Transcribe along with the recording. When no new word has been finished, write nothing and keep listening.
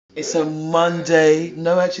It's a Monday.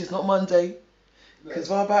 No, actually, it's not Monday. Because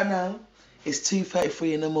what about now? It's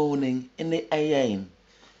 2:33 in the morning, in the AM.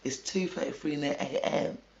 It's 2:33 in the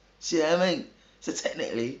AM. See what I mean? So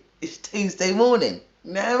technically, it's Tuesday morning.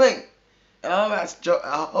 You know what I mean? And I'm about to drop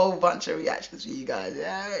a whole bunch of reactions for you guys. You know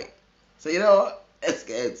what I mean? So you know what? Let's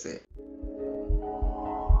get into it.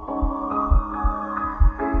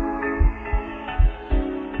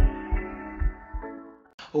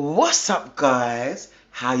 What's up, guys?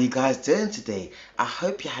 How you guys doing today? I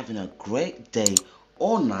hope you're having a great day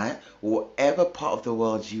or night, whatever part of the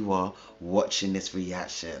world you are watching this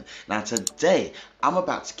reaction. Now today, I'm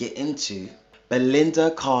about to get into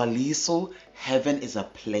Belinda Carlisle, Heaven is a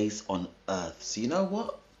Place on Earth. So you know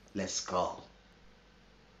what? Let's go.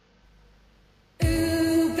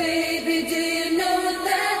 Ooh, baby, do you know what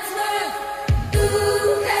that's worth?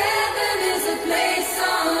 Ooh, heaven is a place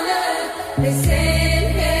on earth. They say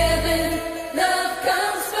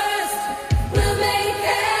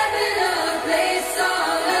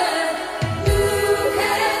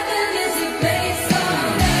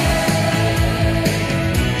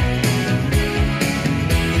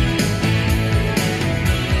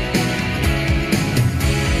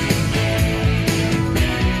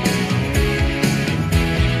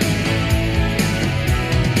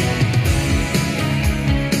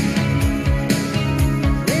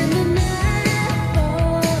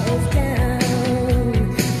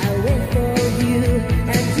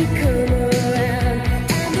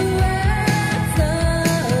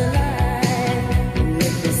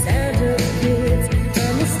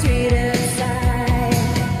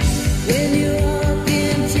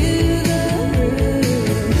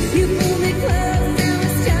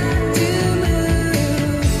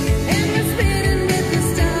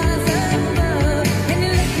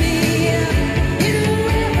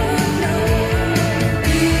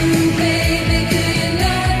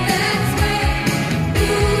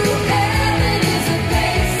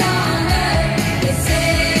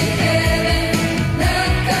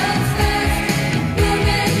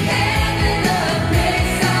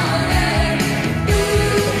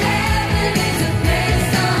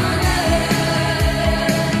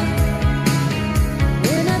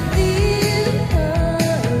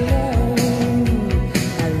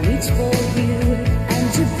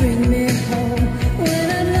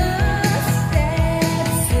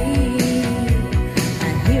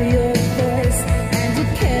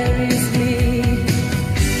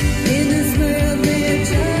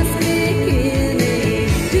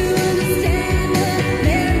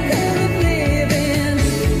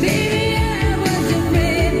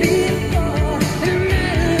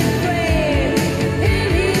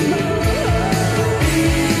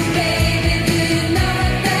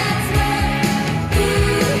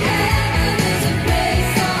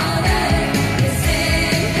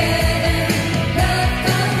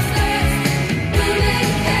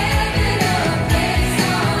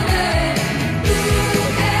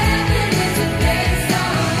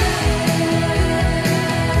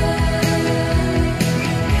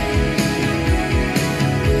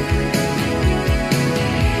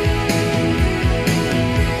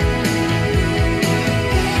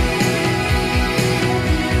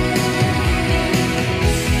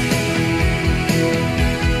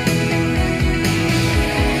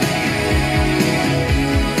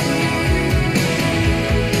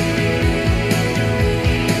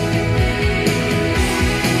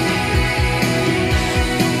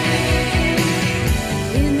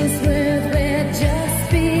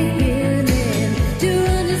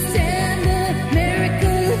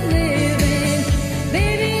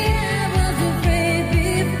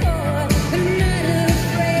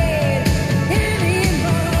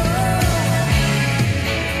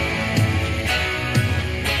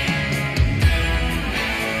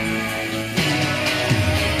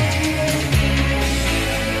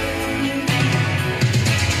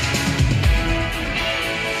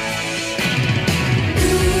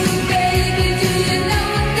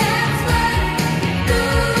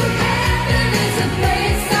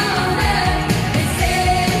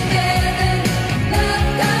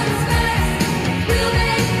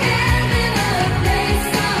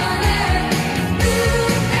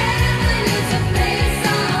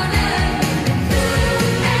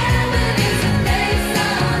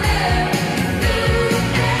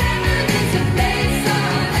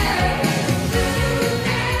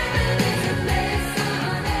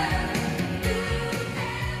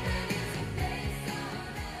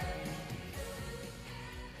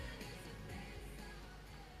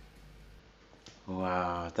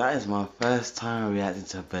that is my first time reacting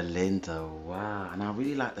to Belinda. Wow, and I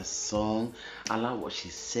really like the song. I like what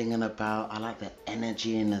she's singing about. I like the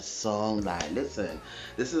energy in the song. Like, listen,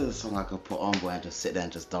 this is a song I could put on where I just sit there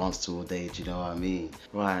and just dance to all day. Do you know what I mean?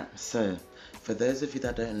 Right, so for those of you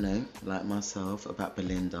that don't know, like myself, about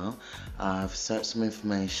Belinda, I've searched some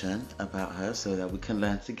information about her so that we can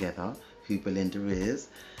learn together who Belinda is,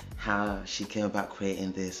 how she came about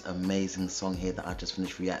creating this amazing song here that I just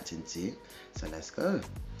finished reacting to. So let's go.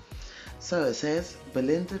 So it says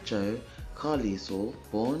Belinda Jo Carlisle,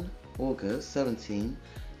 born August 17,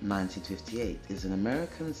 1958, is an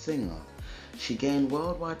American singer. She gained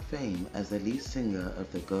worldwide fame as the lead singer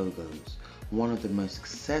of the Go-Go's, one of the most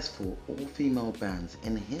successful all-female bands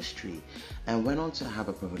in history, and went on to have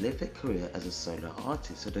a prolific career as a solo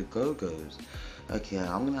artist. So the Go-Go's, okay,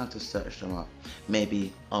 I'm gonna have to search them up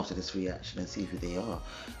maybe after this reaction and see who they are.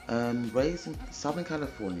 Raised in Southern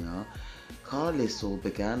California, Carlisle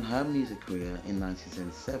began her music career in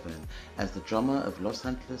 1977 as the drummer of Los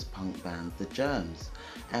Angeles punk band The Germs,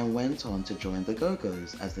 and went on to join the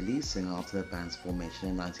Go-Go's as the lead singer after the band's formation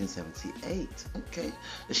in 1978. Okay,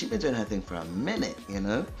 so she's been doing her thing for a minute, you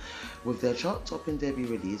know, with their chart-topping debut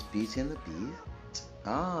release Beauty and the Beast.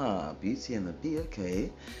 Beauty and the Beast, okay,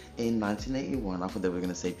 in 1981. I thought they were going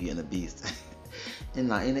to say Beauty and the Beast. In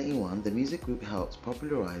 1981, the music group helped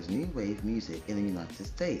popularize new wave music in the United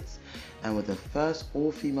States, and were the first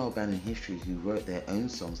all-female band in history who wrote their own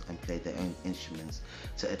songs and played their own instruments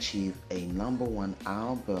to achieve a #1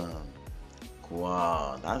 album.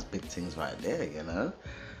 Wow, that's big things right there, you know.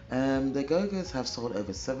 The Go-Go's have sold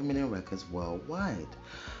over 7 million records worldwide.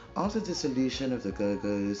 After the dissolution of the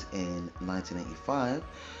Go-Go's in 1985,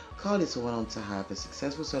 Carlisle went on to have a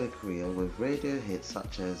successful solo career with radio hits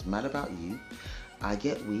such as Mad About You, I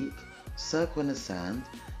Get Weak, Circle in the Sand,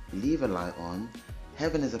 Leave a Light On,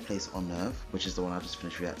 Heaven is a Place on Earth, which is the one I just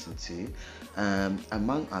finished reacting to,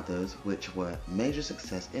 among others, which were major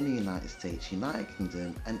success in the United States, United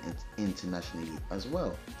Kingdom, and internationally as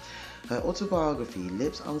well. Her autobiography,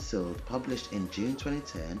 Lips Unsealed, published in June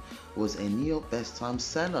 2010, was a New York Best Time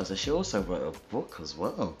seller, so she also wrote a book as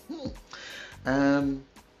well.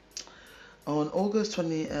 On August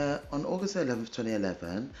 11th,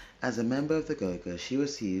 2011, as a member of the Go-Go, she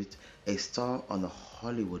received a star on the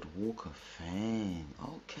Hollywood Walk of Fame.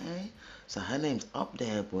 Okay, so her name's up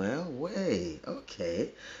there, boy. Wait, okay.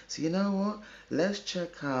 So you know what? Let's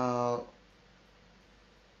check out.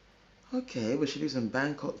 Okay, but she lives in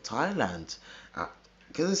Bangkok, Thailand.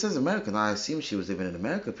 Because it says American, I assume she was living in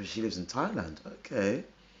America, but she lives in Thailand. Okay.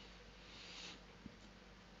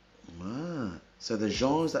 So the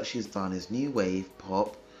genres that she's done is new wave,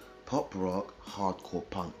 pop, pop rock, hardcore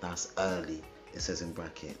punk. That's early, it says in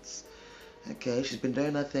brackets. Okay, she's been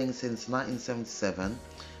doing her thing since 1977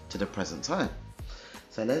 to the present time.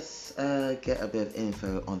 So let's get a bit of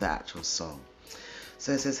info on the actual song.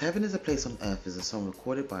 So it says Heaven is a Place on Earth is a song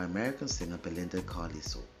recorded by American singer Belinda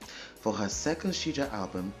Carlisle for her second studio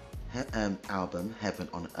album Heaven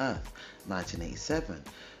on Earth, 1987,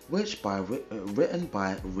 which written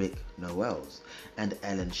by Rick Nowels and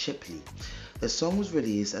Ellen Shipley. The song was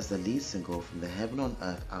released as the lead single from the Heaven on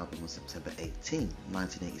Earth album on September 18,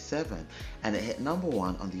 1987, and it hit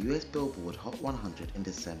 #1 on the US Billboard Hot 100 in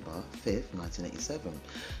December 5th, 1987,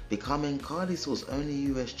 becoming Carlisle's only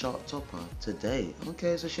US chart topper to date.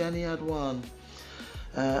 Okay, so she only had one.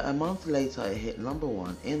 A month later, it hit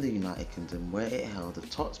 #1 in the United Kingdom, where it held the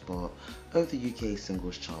top spot of the UK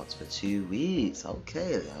singles charts for 2 weeks.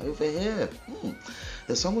 Okay, over here.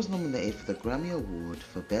 The song was nominated for the Grammy Award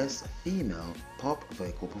for Best Female Pop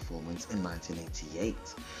Vocal Performance in 1988,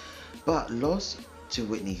 but lost to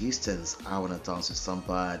Whitney Houston's I Wanna Dance With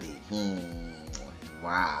Somebody.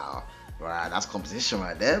 Wow, that's competition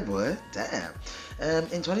right there, boy. Damn.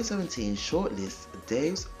 In 2017, shortlist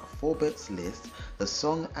Dave's Forbes list the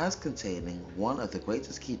song as containing one of the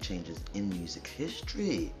greatest key changes in music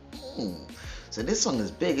history. So this song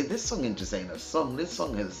is big. This song just ain't a song. This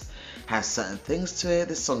song has certain things to it.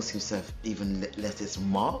 This song seems to have even left its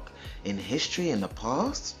mark in history in the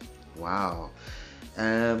past. Wow.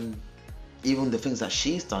 Even the things that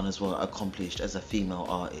she's done as well, accomplished as a female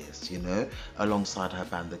artist, you know, alongside her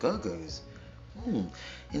band The Go-Go's.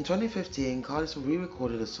 In 2015, Carlisle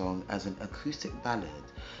re-recorded the song as an acoustic ballad.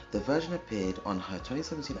 The version appeared on her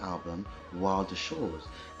 2017 album Wilder Shores,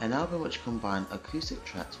 an album which combined acoustic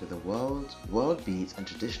tracks with the world beats and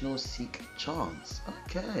traditional Sikh chants.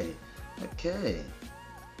 Okay.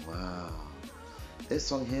 Wow. This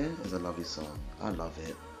song here is a lovely song. I love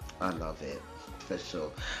it. For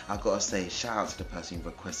sure. I've got to say, shout out to the person who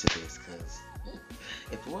requested this, because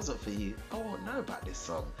If it wasn't for you, I won't know about this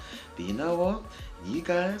song. But you know what? You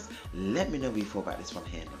guys, let me know what you thought about this one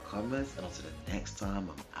here in the comments. And until the next time,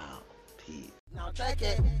 I'm out. Peace. Now check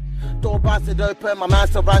it. Door busted open, my man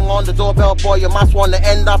still rang on the doorbell. Boy, you must want to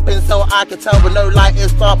end up in so I can tell with no light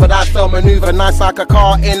is dark, but I still maneuver nice like a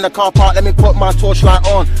car in the car park. Let me put my torchlight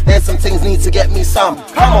on. There's some things need to get me some.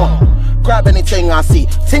 Come on, grab anything I see.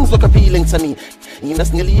 Things look appealing to me. You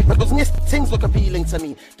must nearly, but things look appealing to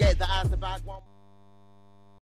me. Get the eyes, the bag, one.